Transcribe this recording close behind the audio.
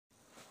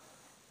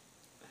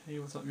Hey,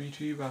 what's up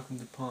YouTube? Welcome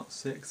to part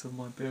 6 of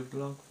my build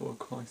vlog for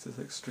Crysis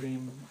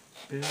Extreme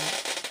build.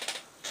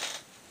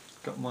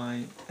 Got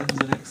my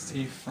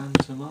NZXT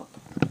Phantom up,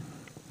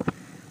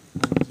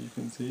 as you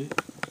can see.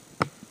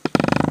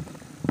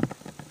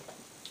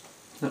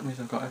 That means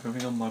I've got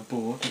everything on my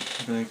board,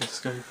 which I'm going to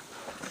just go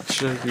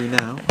show you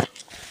now.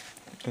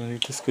 I'm going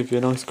to just give you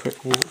a nice quick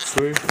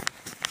walkthrough.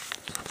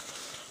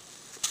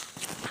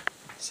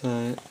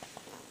 So,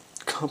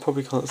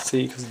 probably can't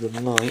see because of the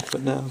light,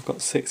 but now I've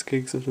got 6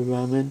 gigs of the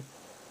RAM in.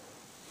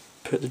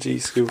 Put the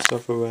G-Skill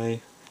stuff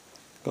away.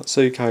 Got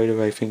so carried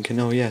away thinking,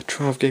 oh yeah,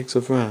 12 gigs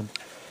of RAM.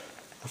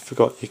 I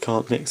forgot you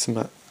can't mix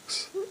and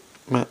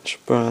match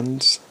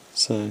brands,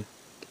 so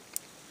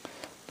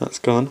that's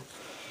gone.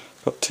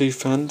 Got 2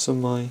 fans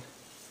on my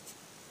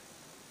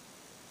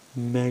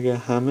Mega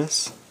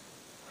Hammers,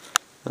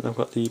 and I've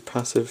got the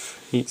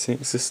passive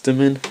heatsink system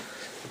in,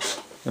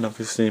 and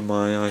obviously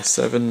my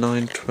i7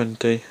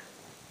 920.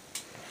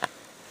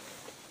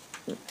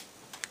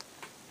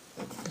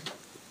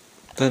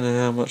 Don't know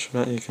how much of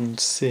that you can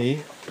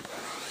see.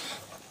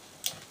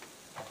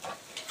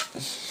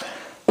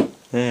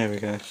 There we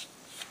go.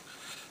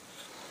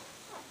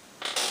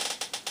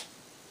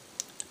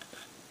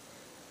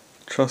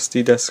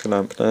 Trusty desk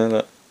lamp there,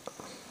 that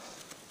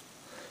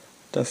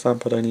desk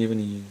lamp I don't even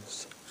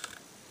use.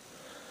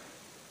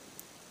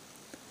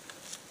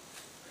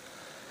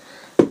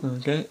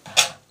 Okay.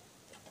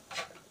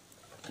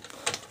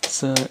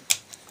 So,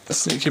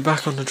 stick you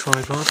back on the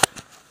tripod.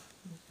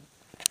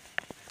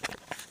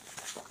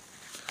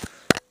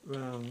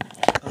 I'll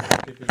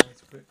give you a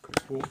nice quick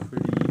walk through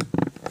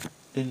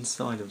the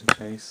inside of the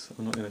case.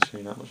 I'm not going to show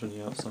you that much on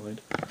the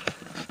outside.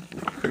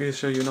 Quickly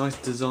show you a nice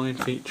design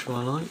feature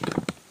I like.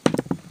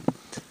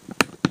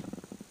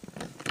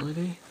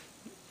 Ready?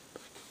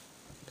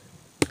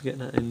 Get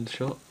that in the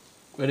shot.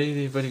 Ready?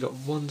 You've only got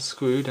 1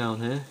 screw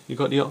down here. You've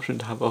got the option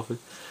to have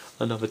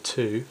another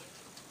 2.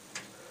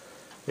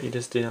 But you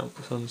just do that,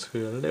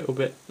 unscrew a little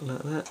bit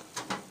like that.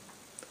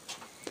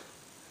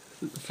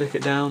 Flick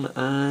it down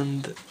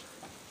and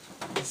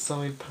the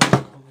side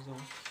panel comes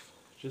off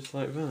just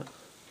like that.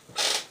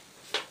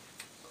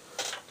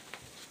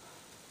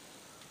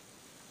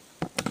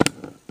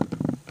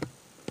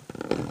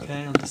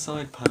 Okay, on the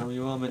side panel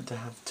you are meant to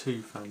have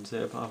 2 fans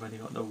here, but I've only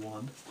got the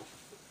 1.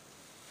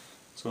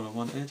 That's what I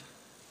wanted.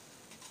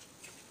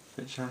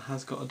 Which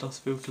has got a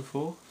dust filter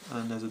for,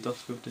 and there's a dust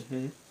filter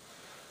here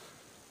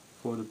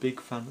for the big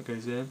fan that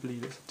goes there. I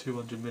believe it's a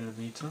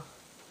 200mm.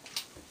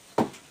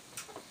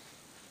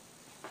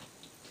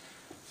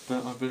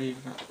 But I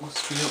believe that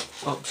must be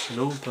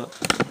optional, but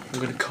I'm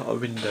going to cut a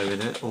window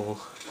in it or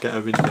get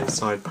a window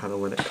side panel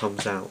when it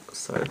comes out,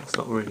 so it's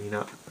not really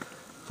that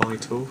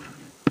vital.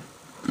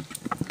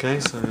 Okay,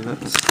 so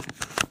let's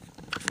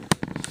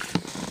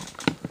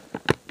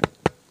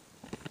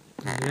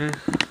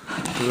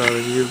lower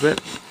you a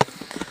bit.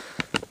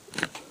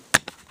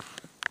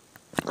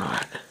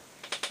 Alright.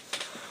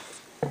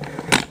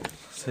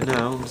 So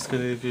now I'm just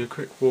going to give you a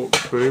quick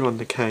walkthrough on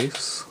the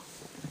case.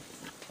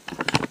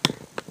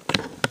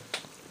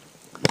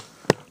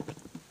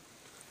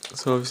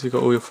 So obviously you've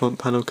got all your front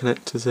panel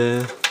connectors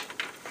here,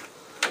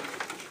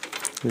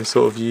 your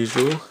sort of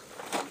usual.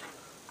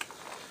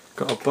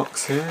 Got a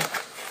box here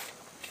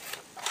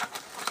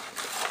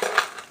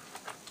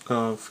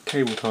of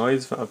cable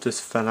ties that have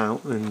just fell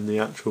out in the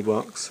actual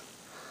box.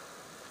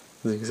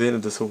 As you can see, they're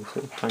just all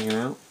sort of hanging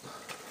out.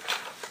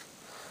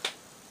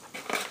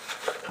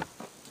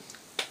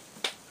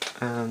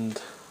 And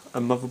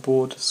a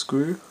motherboard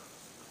screw,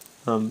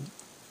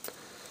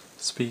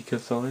 speaker,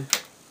 sorry.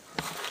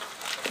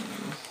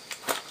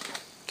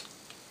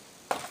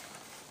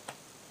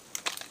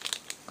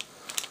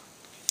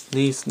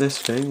 Needs this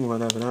thing,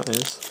 whatever that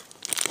is.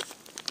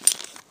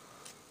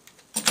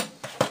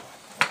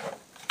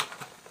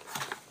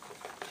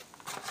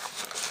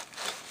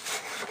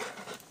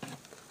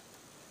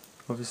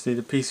 Obviously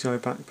the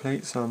PCI back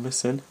plates are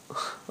missing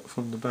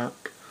from the back.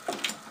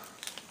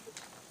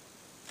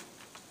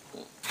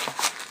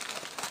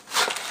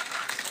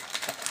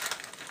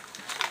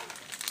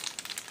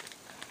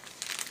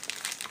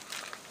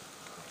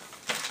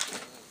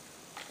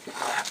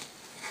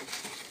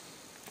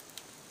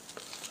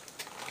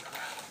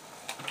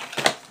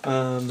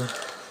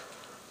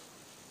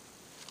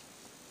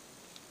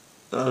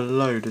 A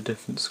load of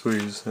different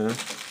screws here.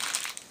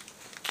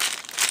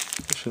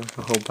 Actually like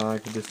a whole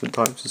bag of different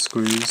types of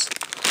screws.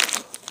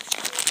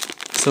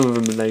 Some of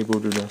them are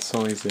labelled with their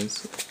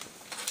sizes.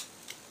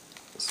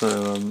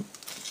 So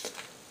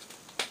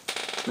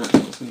that's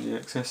what's in the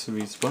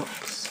accessories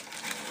box.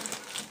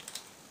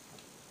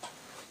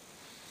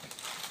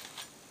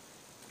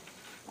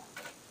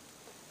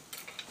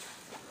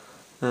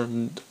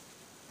 And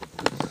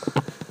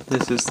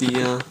this is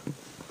the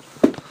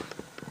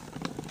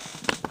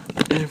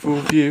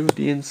overall view of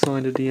the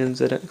inside of the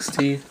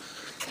NZXT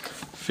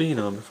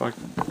Phenom.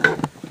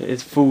 It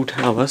is full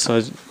tower, so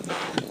it's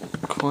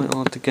quite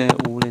hard to get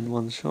it all in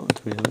one shot,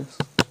 to be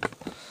honest.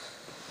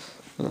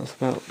 But that's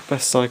about the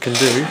best I can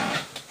do.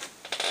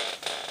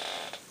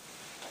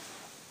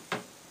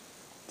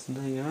 So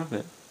there you have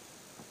it.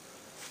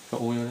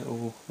 Got all your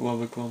little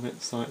rubber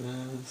grommets like there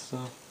and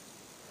stuff.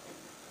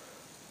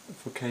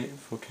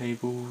 For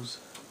cables,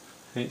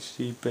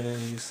 HD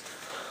bays.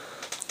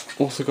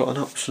 Also got an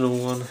optional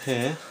one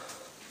here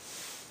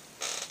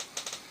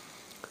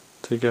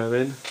to go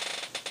in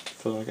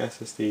for like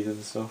SSDs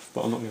and stuff,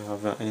 but I'm not going to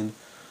have that in.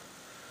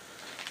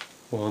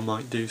 Or I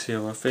might do, see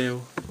how I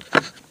feel.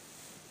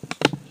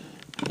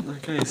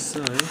 Okay,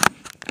 so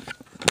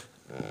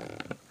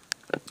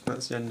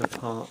that's the end of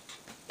part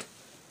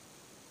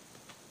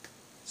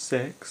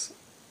 6.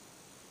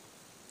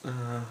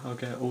 I'll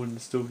get it all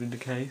installed in the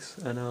case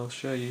and I'll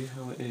show you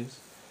how it is.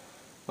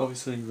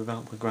 Obviously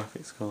without my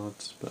graphics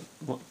cards, but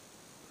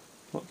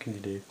what can you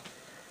do?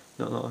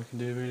 Not a lot I can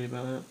do really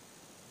about that.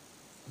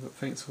 But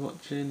thanks for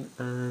watching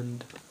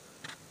and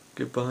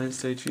goodbye, and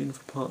stay tuned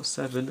for part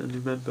 7, and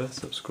remember,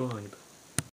 subscribe.